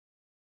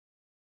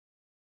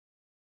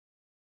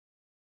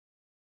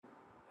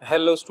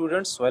Hello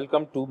students,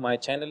 welcome to my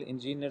channel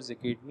Engineers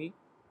Academy.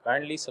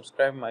 Kindly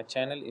subscribe my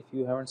channel if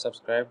you haven't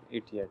subscribed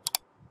it yet.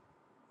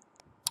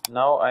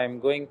 Now I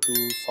am going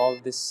to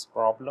solve this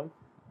problem.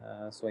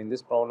 So in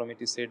this problem it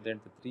is said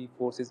that the three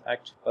forces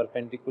act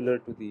perpendicular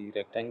to the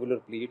rectangular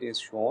plate is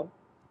shown,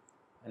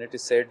 and it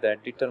is said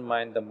that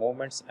determine the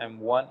moments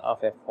m1 of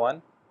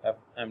f1,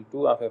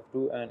 m2 of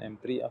f2 and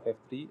m3 of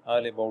f3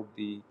 all about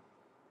the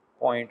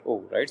point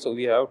O, right? So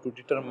we have to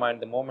determine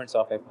the moments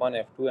of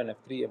f1, f2 and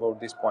f3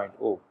 about this point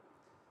O.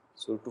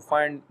 So to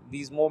find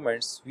these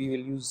moments, we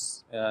will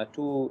use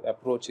two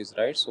approaches,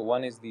 right? So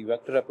one is the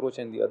vector approach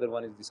and the other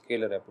one is the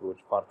scalar approach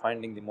for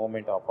finding the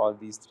moment of all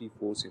these three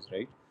forces,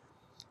 right?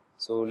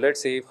 So let's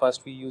say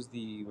first we use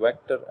the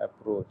vector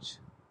approach,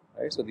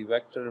 right? So the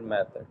vector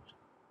method.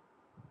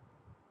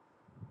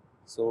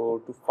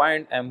 So to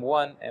find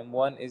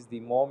m1 is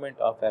the moment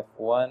of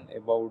f1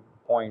 about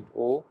point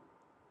O,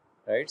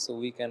 right? So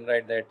we can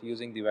write that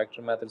using the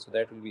vector method, so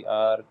that will be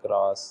r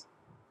cross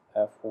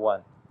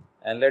f1.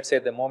 And let's say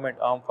the moment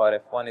arm for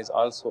f1 is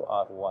also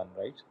r1,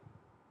 right?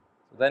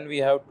 So then we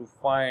have to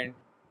find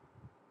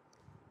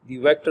the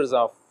vectors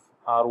of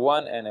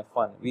r1 and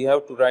f1. We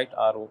have to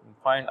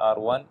find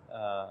r1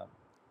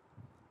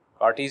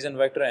 Cartesian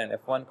vector and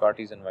f1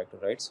 Cartesian vector,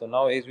 right? So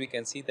now as we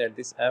can see that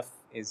this f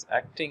is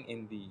acting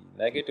in the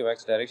negative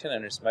x direction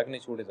and its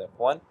magnitude is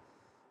f1.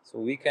 So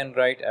we can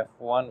write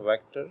f1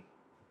 vector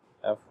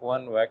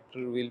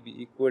will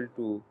be equal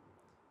to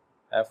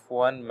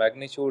f1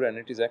 magnitude, and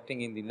it is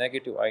acting in the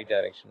negative I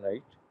direction,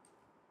 right?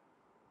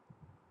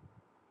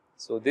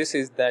 So this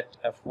is that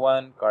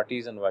f1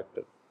 Cartesian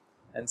vector,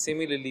 and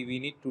similarly we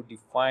need to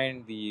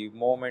define the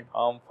moment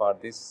arm for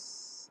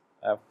this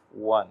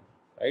f1,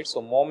 right?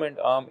 So moment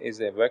arm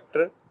is a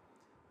vector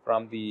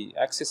from the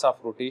axis of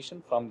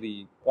rotation, from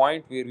the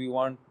point where we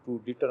want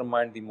to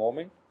determine the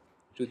moment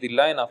to the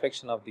line of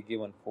action of the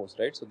given force,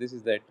 right? So this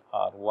is that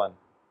r1.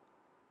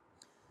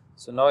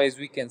 So now as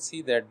we can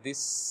see that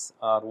this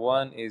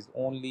r1 is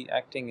only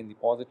acting in the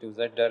positive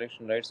z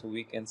direction, right? So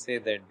we can say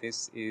that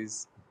this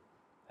is,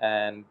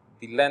 and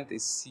the length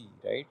is c,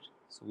 right?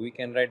 So we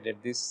can write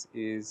that this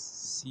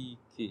is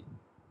ck,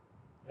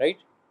 right?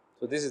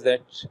 So this is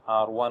that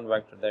r1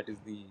 vector, that is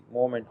the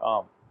moment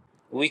arm.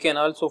 We can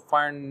also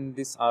find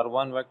this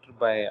r1 vector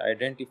by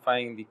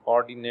identifying the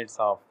coordinates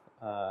of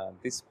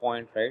this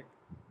point, right?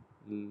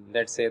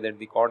 Let's say that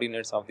the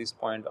coordinates of this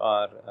point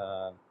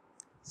are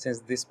since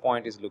this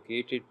point is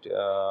located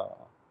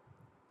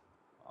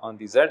on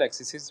the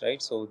z-axis,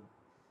 right? So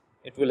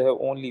it will have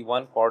only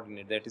one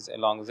coordinate, that is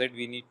along z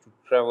we need to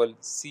travel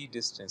c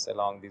distance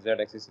along the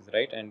z-axis,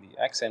 right? And the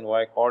x and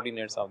y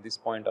coordinates of this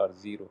point are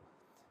 0,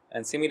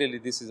 and similarly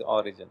this is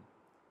origin,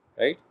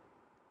 right?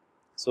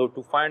 So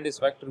to find this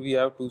vector we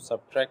have to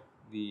subtract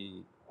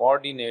the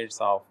coordinates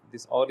of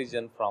this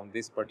origin from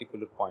this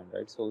particular point,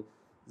 right? So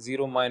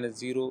 0 minus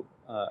 0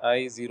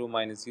 I, 0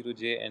 minus 0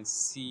 j, and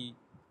c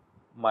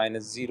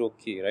minus 0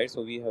 k, right?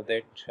 So we have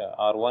that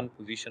r1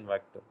 position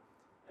vector,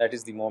 that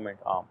is the moment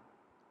arm,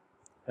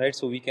 right?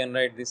 So we can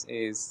write this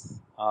as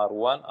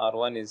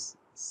r1 is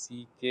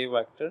ck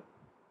vector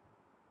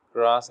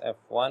cross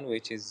f1,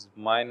 which is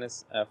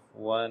minus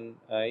f1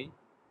 I,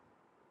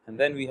 and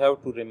then we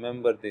have to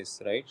remember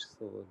this, right?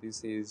 So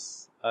this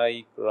is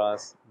I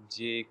cross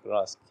j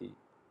cross k.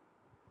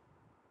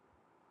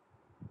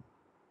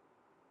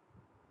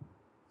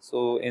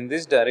 So in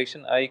this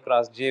direction I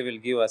cross j will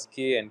give us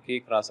k, and k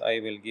cross I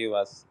will give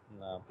us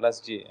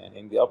plus j, and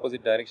in the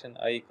opposite direction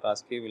I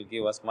cross k will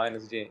give us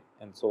minus j,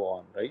 and so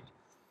on, right?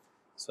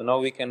 So now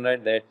we can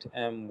write that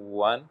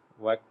m1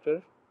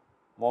 vector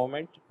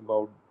moment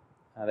about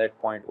that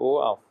point O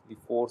of the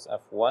force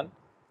f1.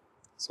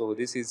 So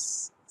this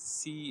is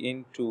c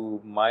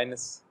into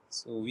minus,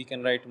 so we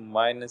can write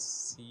minus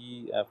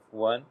c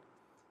f1,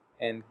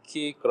 and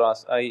k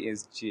cross I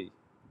is j,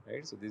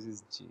 right? So this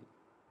is j.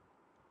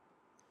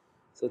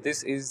 So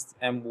this is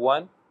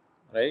m1,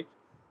 right?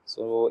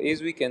 So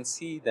as we can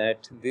see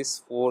that this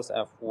force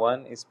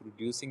f1 is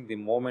producing the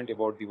moment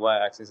about the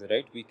y-axis,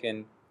 right? We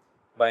can,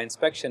 by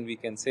inspection we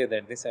can say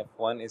that this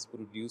f1 is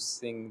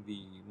producing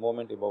the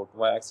moment about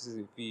y-axis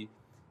if we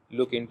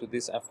look into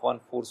this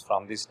f1 force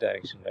from this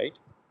direction, right?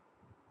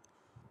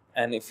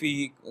 And if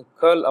we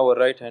curl our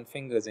right hand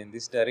fingers in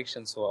this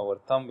direction, so our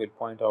thumb will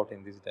point out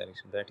in this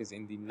direction, that is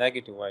in the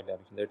negative y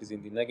direction, that is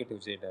in the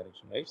negative j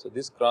direction, right? So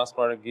this cross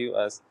product gives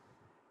us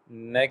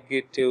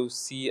negative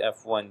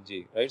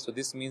cf1j, right? So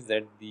this means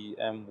that the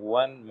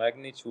m1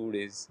 magnitude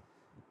is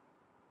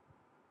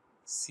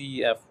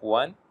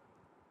cf1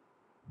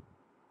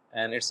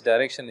 and its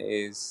direction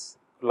is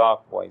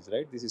clockwise,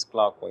 right? This is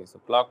clockwise, so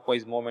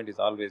clockwise moment is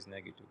always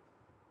negative.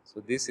 So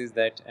this is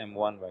that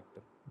m1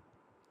 vector.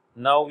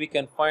 Now we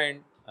can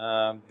find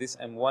this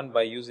m1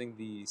 by using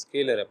the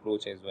scalar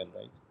approach as well,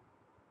 right?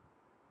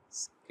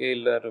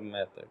 Scalar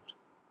method.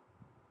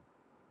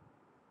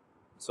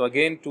 So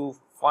again, to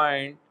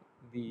find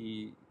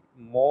the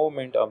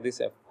moment of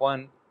this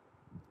f1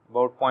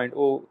 about point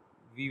O,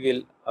 we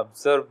will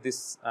observe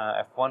this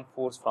f1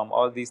 force from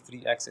all these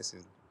three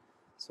axes.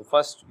 So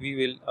first we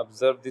will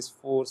observe this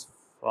force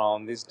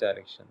from this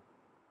direction,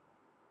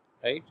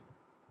 right?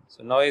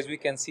 So now as we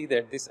can see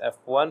that this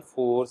F1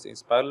 force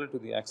is parallel to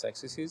the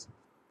x-axis,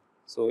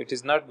 so it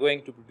is not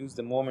going to produce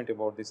the moment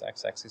about this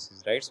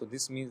x-axis, right? So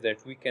this means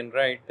that we can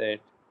write that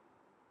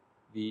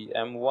the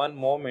m1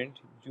 moment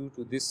due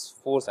to this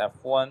force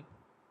F1,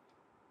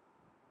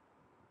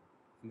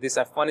 this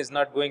F1 is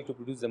not going to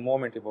produce the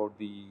moment about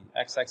the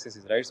x-axis,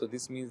 right? So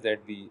this means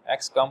that the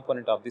x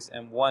component of this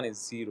m1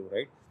 is 0,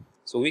 right?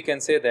 So we can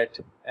say that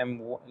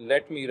m1,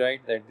 let me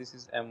write that this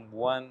is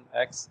m1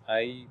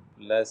 xi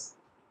plus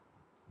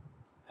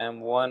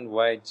m1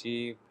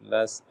 yj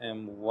plus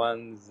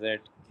m1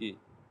 zk.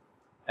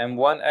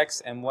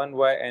 m1x,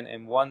 m1y and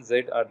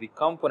m1z are the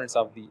components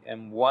of the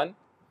m1,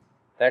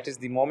 that is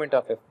the moment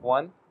of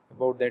F1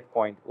 about that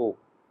point O,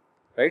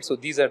 right? So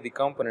these are the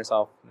components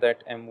of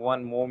that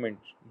m1 moment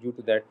due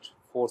to that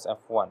force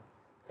F1,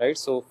 right?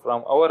 So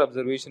from our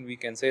observation we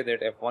can say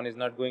that F1 is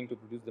not going to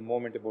produce the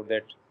moment about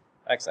that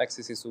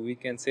x-axis, so we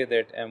can say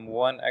that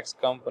m1 x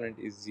component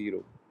is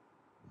 0.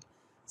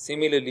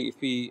 Similarly,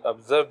 if we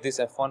observe this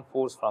F1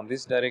 force from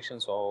this direction,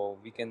 so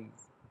we can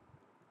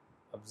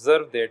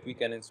observe that, we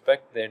can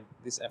inspect that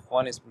this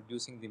F1 is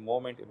producing the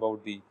moment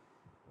about the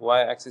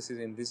y-axis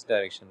in this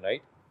direction,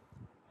 right?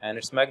 And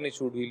its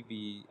magnitude will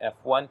be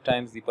F1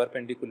 times the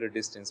perpendicular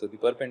distance. So the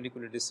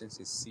perpendicular distance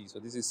is c. So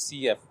this is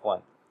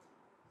cF1.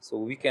 So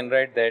we can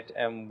write that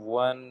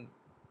m1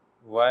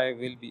 y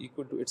will be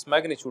equal to, its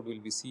magnitude will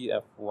be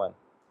cF1.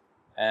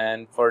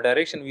 And for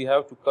direction we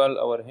have to curl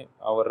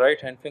our right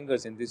hand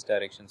fingers in this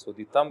direction. So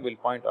the thumb will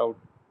point out,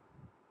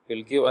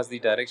 will give us the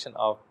direction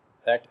of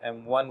that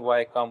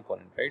m1y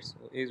component, right? So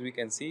as we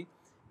can see,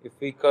 if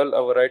we curl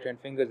our right hand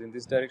fingers in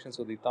this direction,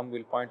 so the thumb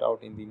will point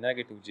out in the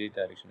negative j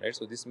direction, right?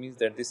 So this means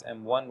that this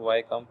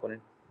m1y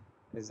component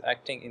is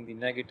acting in the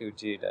negative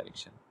j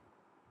direction.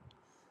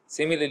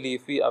 Similarly,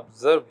 if we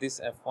observe this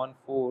F1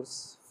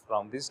 force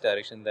from this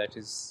direction, that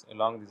is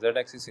along the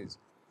z-axis,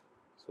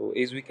 so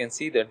as we can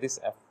see that this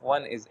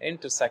F1 is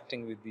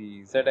intersecting with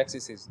the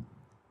z-axis.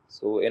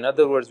 So in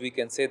other words, we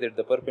can say that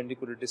the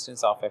perpendicular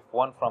distance of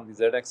F1 from the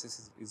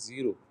z-axis is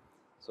 0.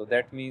 So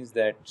that means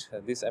that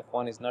this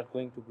F1 is not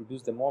going to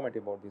produce the moment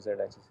about the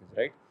z-axis,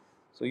 right?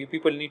 So you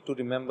people need to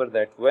remember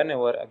that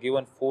whenever a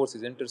given force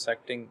is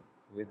intersecting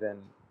with an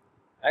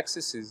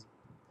axis,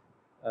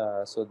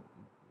 so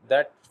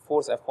that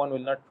force F1 will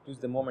not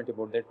produce the moment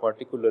about that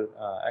particular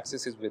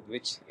axis with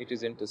which it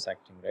is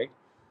intersecting, right?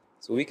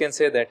 So we can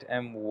say that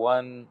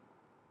m1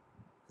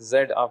 z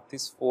of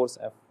this force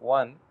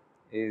F1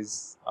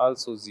 is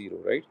also 0,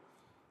 right?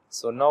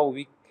 So now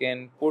we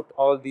can put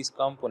all these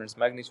components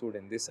magnitude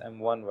in this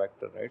m1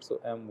 vector, right? So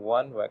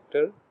m1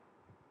 vector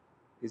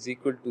is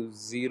equal to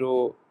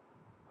 0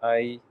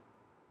 I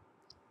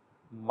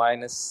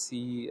minus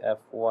c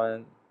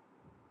F1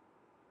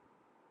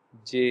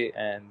 j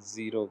and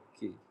 0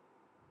 k.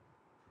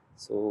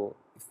 So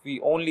if we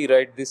only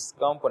write this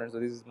component, so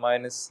this is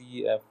minus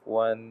c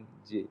F1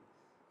 j.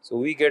 So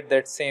we get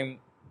that same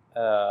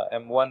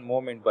m1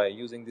 moment by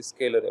using this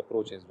scalar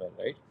approach as well,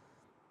 right?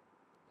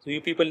 So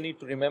you people need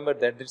to remember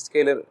that this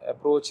scalar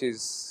approach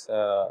is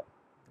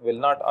will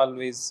not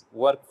always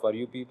work for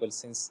you people,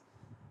 since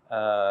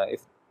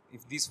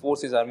if these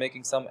forces are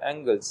making some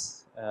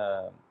angles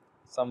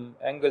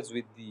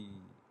with the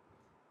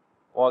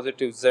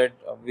positive z,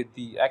 with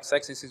the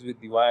x-axis, with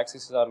the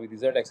y-axis, or with the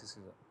z-axis,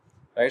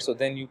 right? So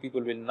then you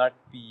people will not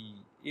be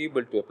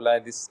able to apply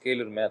this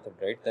scalar method,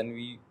 right? Then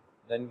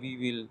we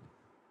will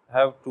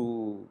have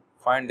to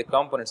find the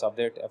components of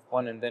that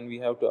F1, and then we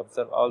have to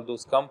observe all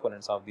those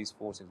components of these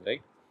forces,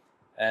 right?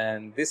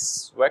 And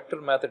this vector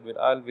method will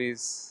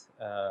always,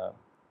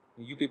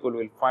 you people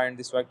will find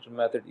this vector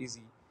method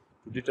easy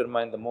to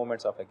determine the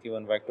moments of a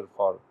given vector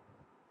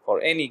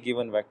for any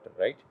given vector,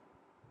 right?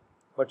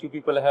 But you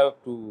people have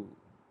to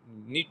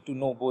need to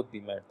know both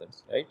the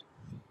methods, right?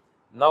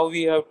 Now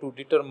we have to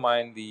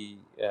determine the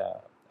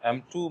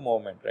m2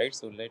 moment, right?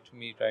 So let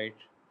me write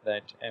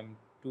that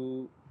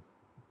m2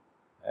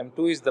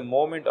 is the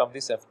moment of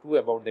this F2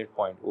 about that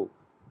point O,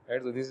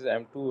 right? So this is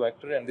m2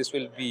 vector, and this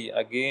will be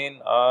again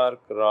r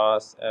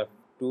cross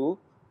F2.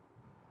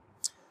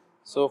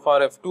 So for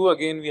F2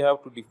 again we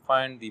have to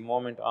define the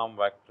moment arm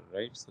vector,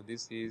 right? So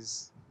this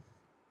is,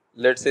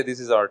 let's say this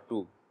is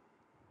R2.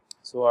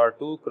 So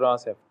R2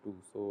 cross F2.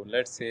 So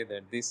let's say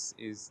that this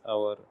is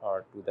our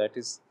R2, that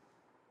is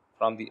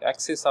from the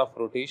axis of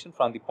rotation,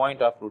 from the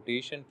point of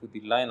rotation to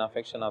the line of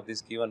action of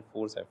this given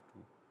force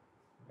F2,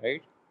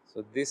 right?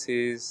 So this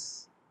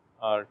is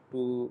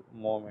R2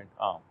 moment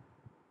arm,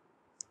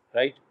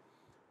 right?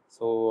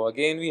 So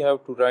again we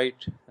have to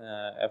write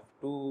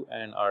F2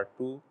 and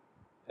R2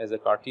 as a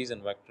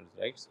Cartesian vectors,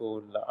 right?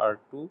 So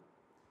R2,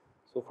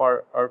 so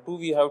for R2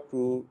 we have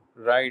to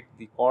write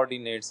the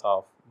coordinates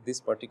of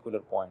this particular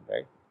point,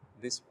 right?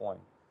 This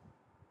point.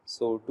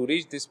 So to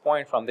reach this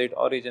point from that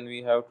origin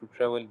we have to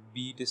travel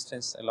b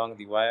distance along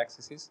the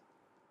y-axis,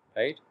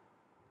 right?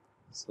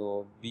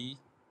 So b,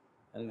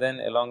 and then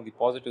along the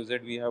positive z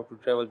we have to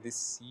travel this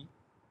c,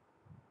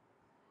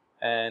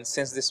 and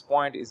since this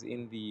point is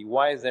in the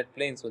YZ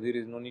plane, so there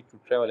is no need to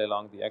travel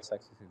along the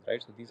x-axis,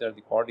 right? So these are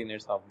the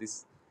coordinates of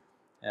this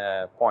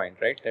point,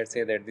 right? Let's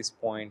say that this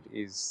point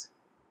is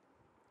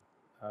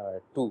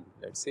 2,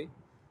 let's say,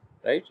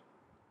 right?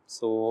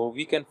 So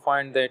we can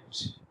find that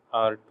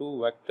R2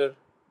 vector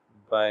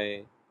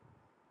by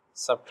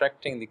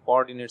subtracting the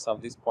coordinates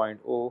of this point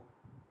O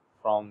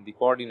from the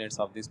coordinates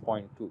of this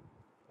point 2,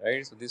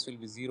 right? So this will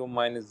be 0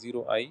 minus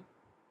 0 I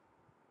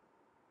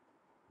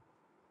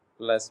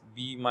plus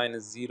B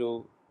minus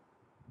 0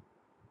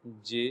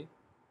 J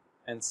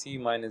and C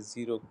minus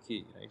 0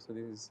 K, right? So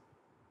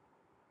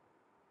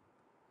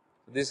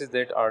this is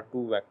that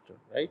R2 vector,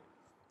 right?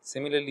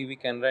 Similarly, we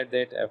can write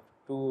that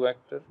F2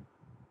 vector.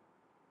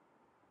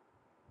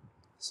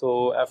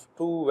 So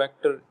F2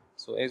 vector,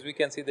 so as we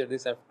can see that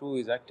this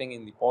F2 is acting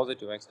in the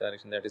positive x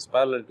direction, that is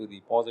parallel to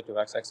the positive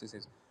x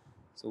axis.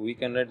 So we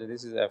can write that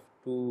this is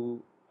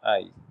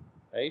F2I,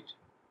 right?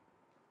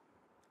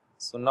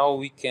 So now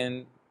we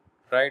can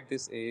write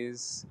this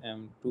as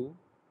M2,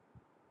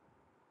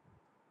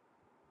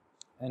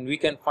 and we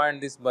can find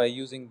this by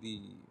using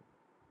the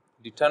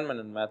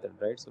determinant method,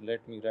 right? So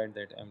let me write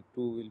that M2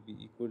 will be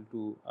equal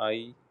to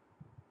I,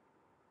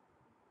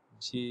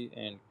 J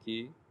and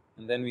K,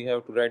 and then we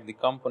have to write the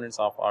components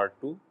of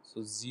R2.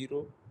 So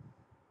 0,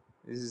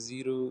 this is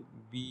 0,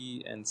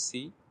 B and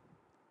C,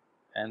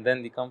 and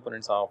then the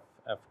components of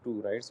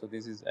F2, right? So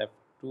this is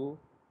F2,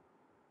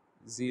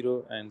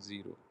 0 and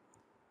 0,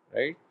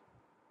 right?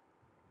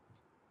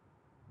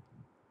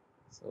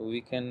 So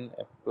we can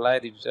apply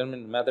the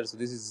determinant method. So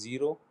this is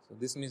 0, so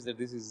this means that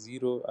this is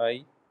 0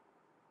 I,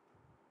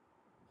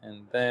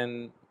 and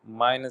then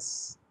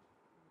minus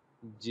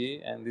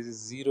J, and this is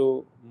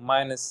 0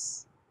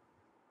 minus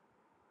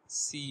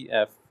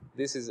CF,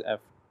 this is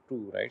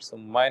F2, right? So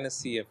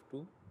minus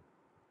CF2,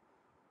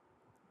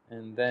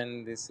 and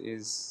then this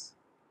is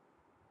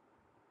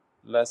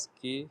plus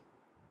K,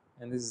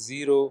 and this is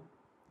 0,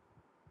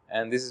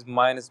 and this is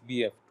minus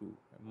BF2,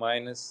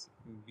 minus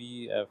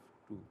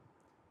BF2,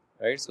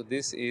 right? So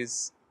this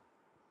is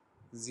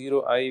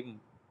 0I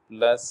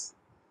plus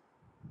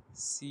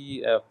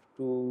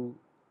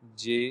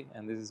CF2J,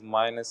 and this is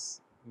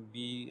minus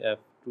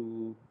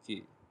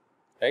BF2K,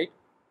 right?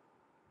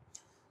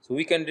 So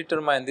we can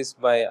determine this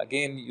by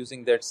again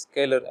using that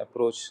scalar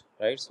approach,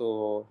 right?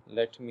 So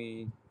let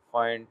me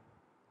apply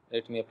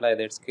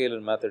that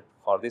scalar method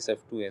for this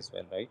F2 as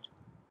well, right?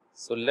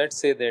 So let's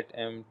say that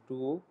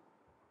M2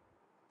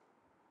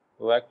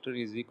 vector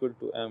is equal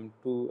to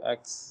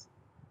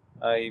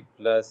M2xi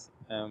plus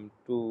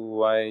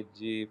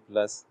M2yj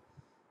plus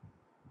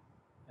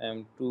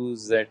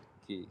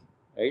M2zk,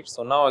 right?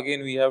 So now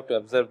again we have to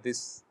observe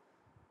this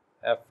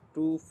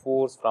F2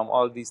 force from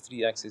all these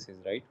three axes,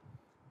 right?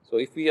 So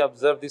if we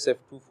observe this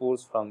F2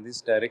 force from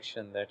this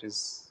direction, that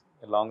is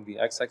along the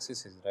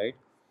x-axis, right?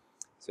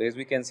 So as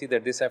we can see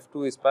that this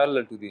F2 is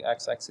parallel to the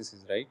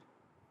x-axis, right?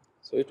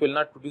 So it will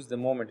not produce the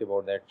moment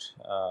about that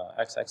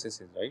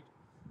x-axis, right?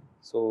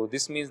 So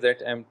this means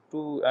that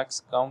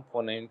M2x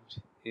component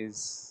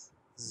is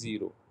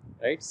 0,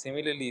 right?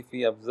 Similarly, if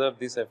we observe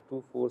this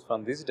F2 force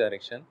from this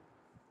direction,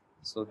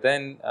 so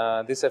then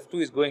this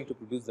F2 is going to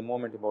produce the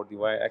moment about the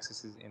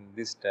y-axis in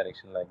this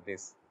direction, like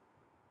this,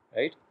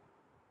 right?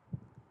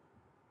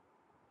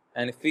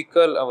 And if we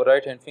curl our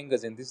right hand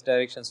fingers in this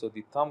direction, so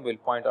the thumb will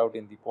point out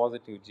in the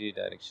positive j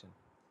direction,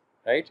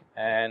 right?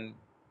 And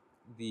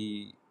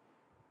the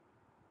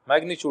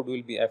magnitude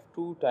will be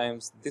F2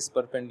 times this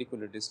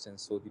perpendicular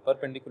distance. So the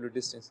perpendicular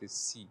distance is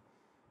C,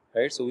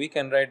 right? So we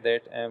can write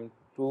that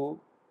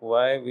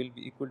M2y will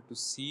be equal to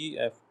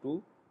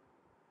CF2,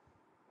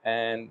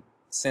 and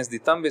since the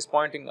thumb is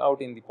pointing out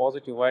in the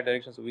positive y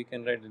direction, so we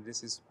can write that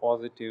this is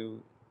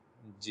positive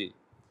j,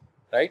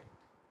 right?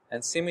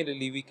 And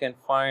similarly, we can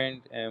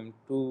find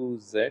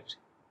M2z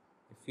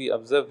if we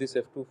observe this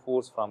F2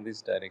 force from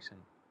this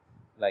direction,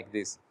 like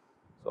this.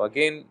 So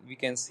again, we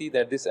can see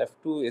that this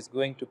F2 is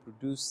going to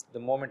produce the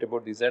moment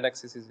about the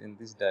z-axis in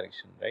this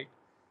direction, right?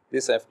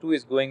 This F2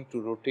 is going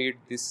to rotate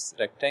this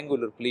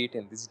rectangular plate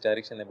in this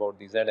direction about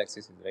the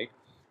z-axis, right?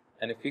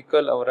 And if we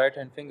curl our right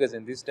hand fingers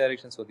in this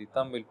direction, so the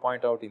thumb will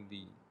point out in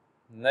the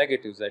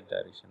negative z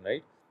direction,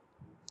 right?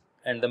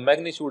 And the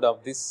magnitude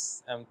of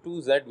this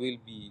M2z will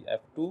be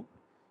F2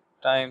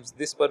 times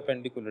this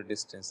perpendicular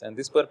distance, and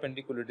this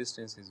perpendicular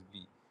distance is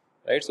B,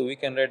 right? So we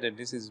can write that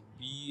this is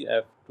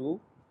BF2,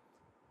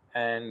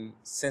 and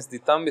since the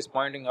thumb is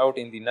pointing out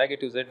in the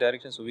negative z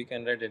direction, so we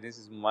can write that this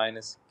is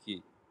minus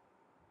K,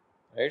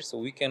 right? So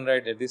we can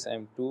write that this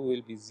M2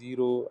 will be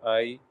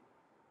 0I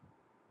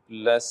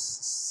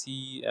plus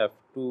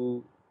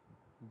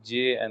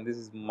CF2J, and this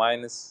is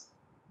minus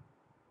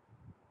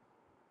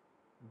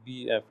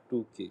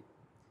BF2K,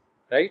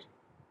 right?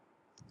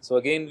 So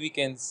again we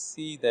can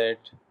see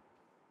that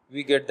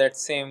we get that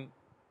same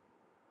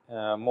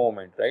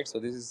moment, right? So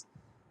this is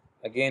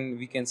again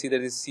we can see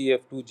that is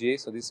CF2J,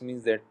 so this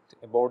means that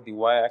about the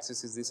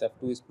y-axis is this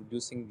F2 is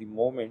producing the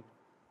moment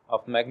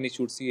of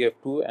magnitude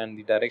CF2, and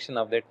the direction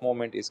of that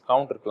moment is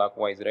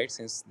counterclockwise, right?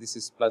 Since this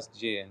is plus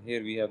J and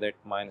here we have that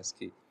minus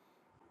K.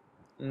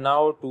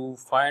 Now to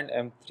find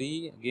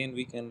M3, again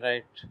we can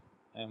write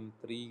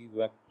M3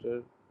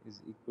 vector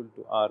is equal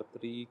to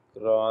R3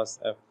 cross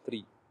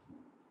F3.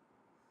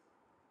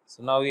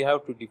 So now we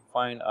have to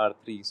define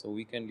R3. So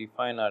we can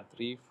define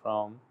R3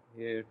 from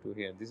here to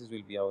here. This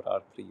will be our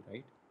R3,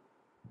 right?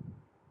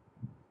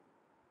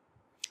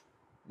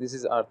 This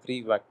is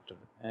R3 vector.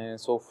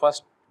 And so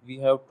first we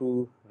have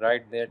to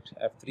write that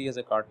F3 as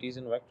a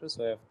Cartesian vector.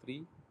 So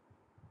F3.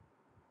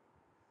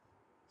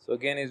 So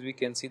again, as we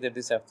can see that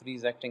this F3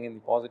 is acting in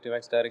the positive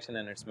x direction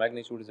and its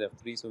magnitude is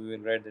F3. So we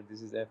will write that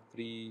this is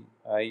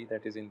F3i,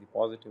 that is in the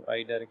positive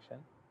I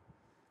direction.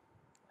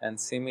 And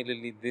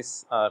similarly,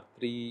 this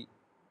R3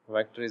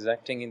 vector is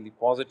acting in the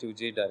positive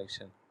j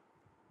direction,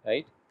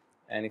 right?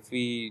 And if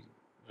we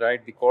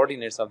write the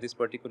coordinates of this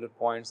particular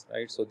points,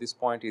 right? So this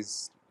point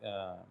is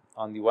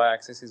on the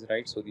y-axis is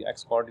right. So the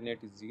x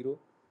coordinate is 0,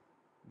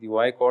 the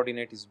y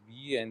coordinate is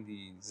b, and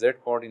the z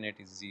coordinate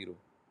is 0,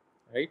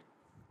 right?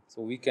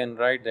 So we can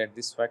write that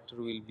this vector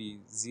will be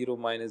 0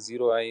 minus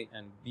 0i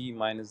and b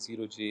minus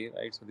 0j,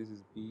 right? So this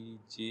is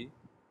bj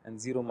and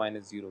 0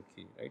 minus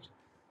 0k, right?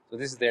 So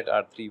this is that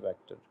R3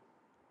 vector.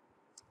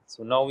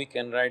 So now we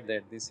can write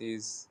that this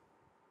is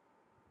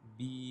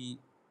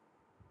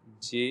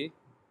bj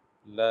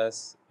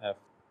plus f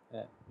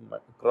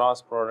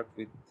cross product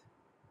with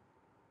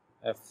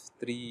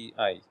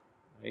f3i,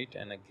 right?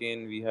 And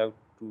again we have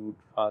to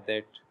draw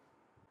that.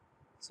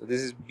 So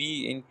this is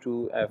b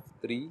into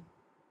f3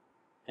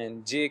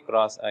 and j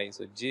cross I.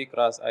 So j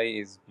cross I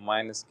is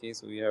minus k,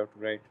 so we have to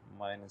write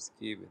minus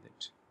k with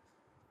it.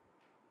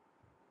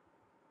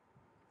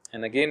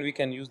 And again we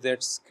can use that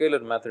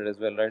scalar method as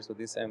well, right? So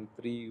this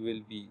M3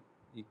 will be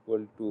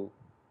equal to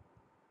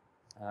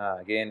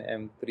again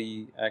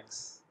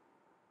M3x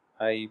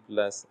I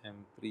plus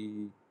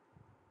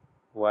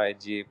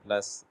M3yj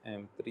plus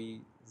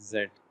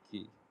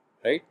M3zk,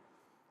 right?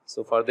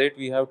 So for that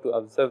we have to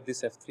observe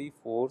this F3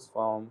 force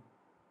from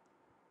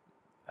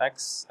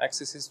x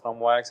axis, from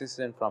y axis,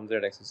 and from z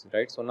axis,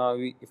 right? So now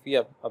if we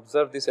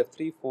observe this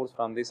F3 force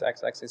from this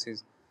x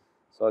axis,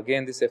 so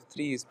again this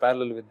F3 is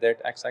parallel with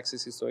that x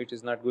axis, so it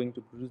is not going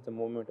to produce the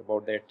moment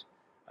about that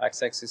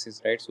x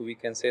axis, right? So we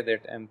can say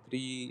that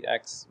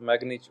M3x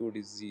magnitude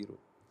is 0,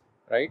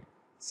 right?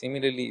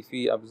 Similarly, if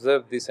we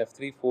observe this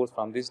F3 force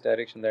from this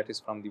direction, that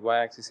is from the y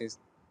axis, so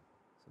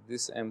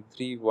this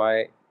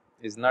M3y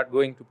is not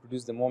going to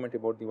produce the moment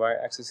about the y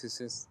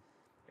axis,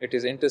 it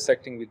is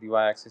intersecting with the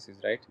y axis,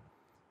 right?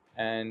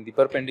 And the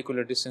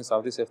perpendicular distance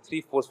of this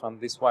F3 force from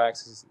this y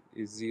axis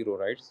is 0,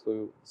 right?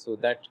 So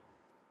that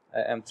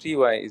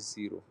M3y is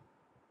 0.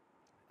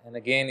 And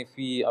again, if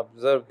we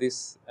observe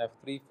this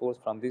F3 force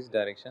from this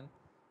direction,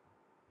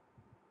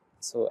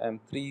 so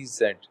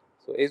M3z,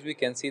 so as we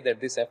can see that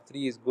this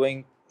F3 is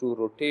going to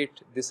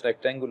rotate this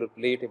rectangular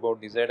plate about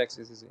the z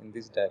axis in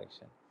this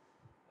direction.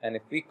 And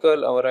if we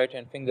curl our right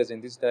hand fingers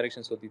in this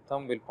direction, so the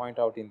thumb will point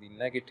out in the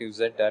negative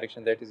z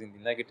direction, that is in the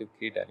negative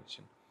k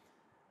direction.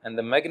 And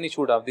the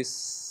magnitude of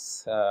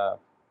this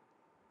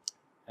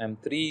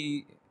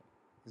M3z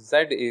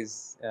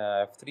is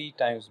f3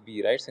 times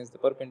b, right? Since the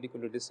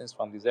perpendicular distance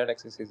from the z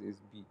axis is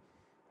b,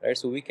 right?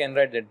 So we can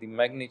write that the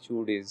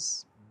magnitude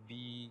is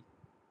b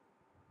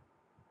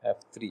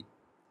f3,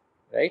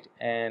 right?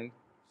 And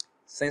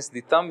since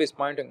the thumb is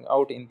pointing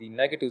out in the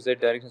negative z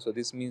direction, so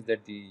this means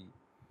that the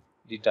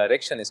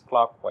direction is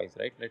clockwise,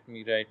 right? Let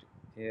me write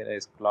here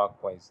as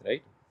clockwise,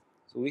 right?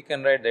 So we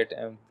can write that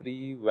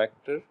M3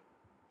 vector,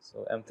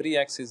 so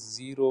M3x is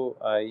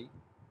 0i,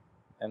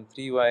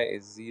 M3y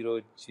is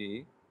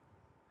 0j,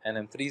 and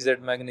M3z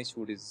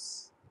magnitude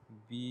is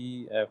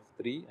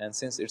bf3, and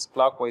since it's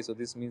clockwise, so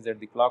this means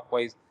that the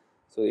clockwise,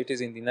 so it is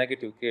in the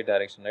negative k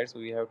direction, right? So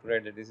we have to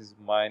write that this is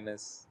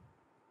minus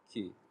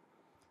k.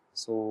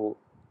 So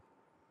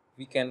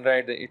we can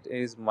write that it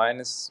is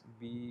minus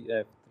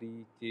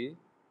bf3k.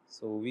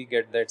 So we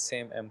get that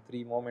same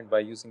M3 moment by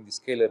using the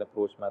scalar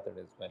approach method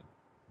as well,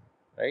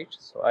 right?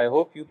 So I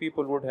hope you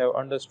people would have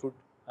understood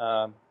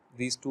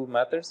these two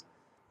methods,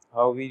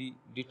 how we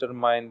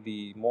determine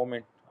the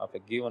moment of a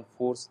given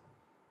force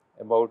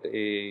about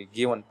a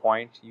given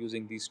point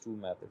using these two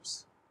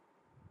methods.